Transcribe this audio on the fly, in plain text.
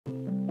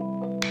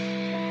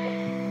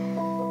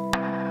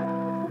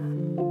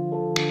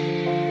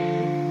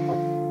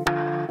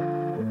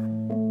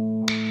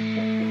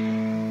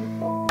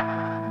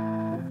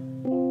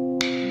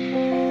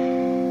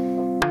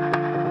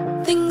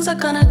are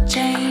gonna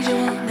change, it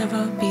will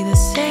never be the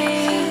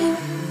same.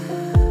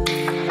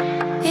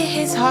 It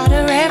hits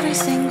harder every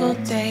single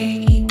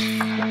day.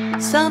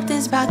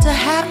 Something's about to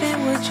happen,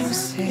 would you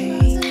say?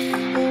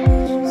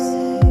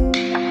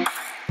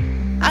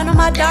 I know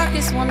my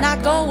darkness will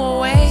not go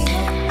away,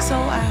 so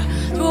I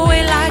threw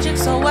away logic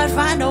so I'd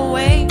find a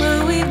way.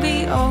 Will we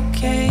be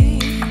okay?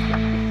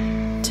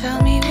 Tell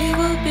me we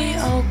will be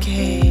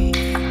okay.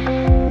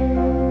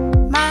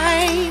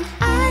 Mind,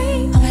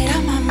 I made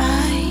up my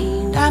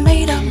mind, I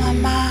made up my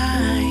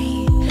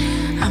mind.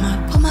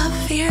 I'ma put my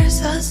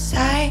fears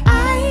aside.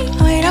 I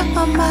made up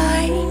my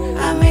mind,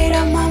 I made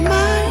up my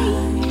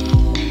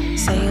mind.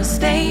 Say you'll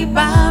stay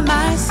by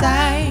my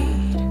side.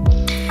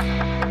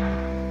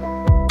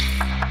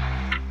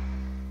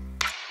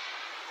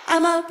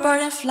 I'm a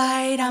bird in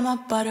flight, I'm a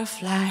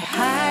butterfly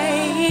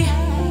high.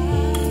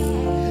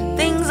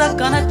 Things are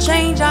gonna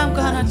change, I'm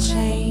gonna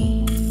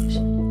change.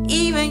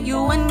 Even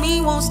you and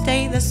me won't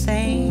stay the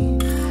same.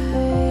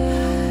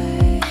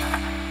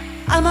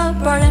 I'm a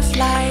bird in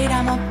flight,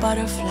 I'm a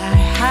butterfly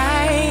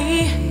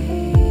high.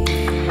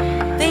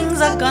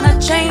 Things are gonna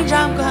change,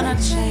 I'm gonna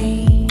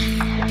change.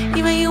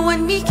 Even you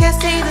and me can't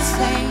stay the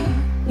same.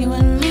 You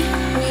and me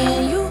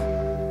and you.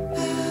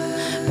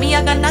 Me,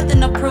 I got nothing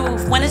to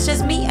prove. When it's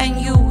just me and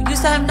you,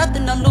 used to have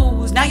nothing to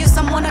lose. Now you're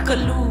someone I could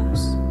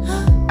lose.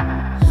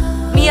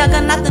 Me, I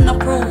got nothing to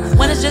prove.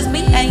 When it's just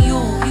me and you,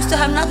 used to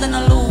have nothing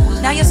to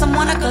lose. Now you're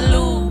someone I could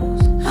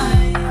lose.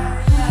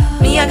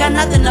 Me, I got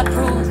nothing to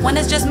prove. When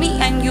it's just me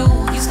and you,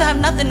 used to have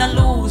nothing to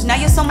lose. Now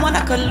you're someone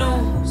I could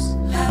lose.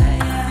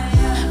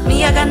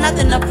 Me, I got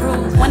nothing to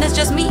prove. When it's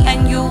just me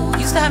and you,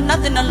 used to have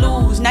nothing to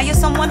lose. Now you're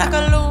someone I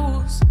could lose.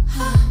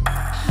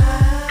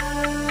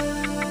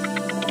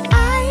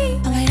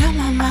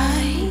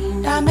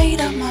 I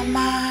made up my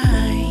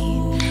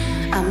mind.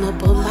 I'ma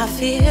put my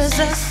fears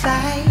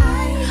aside.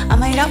 I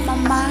made up my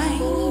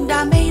mind.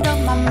 I made up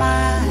my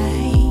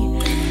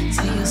mind.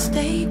 So you'll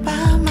stay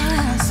by my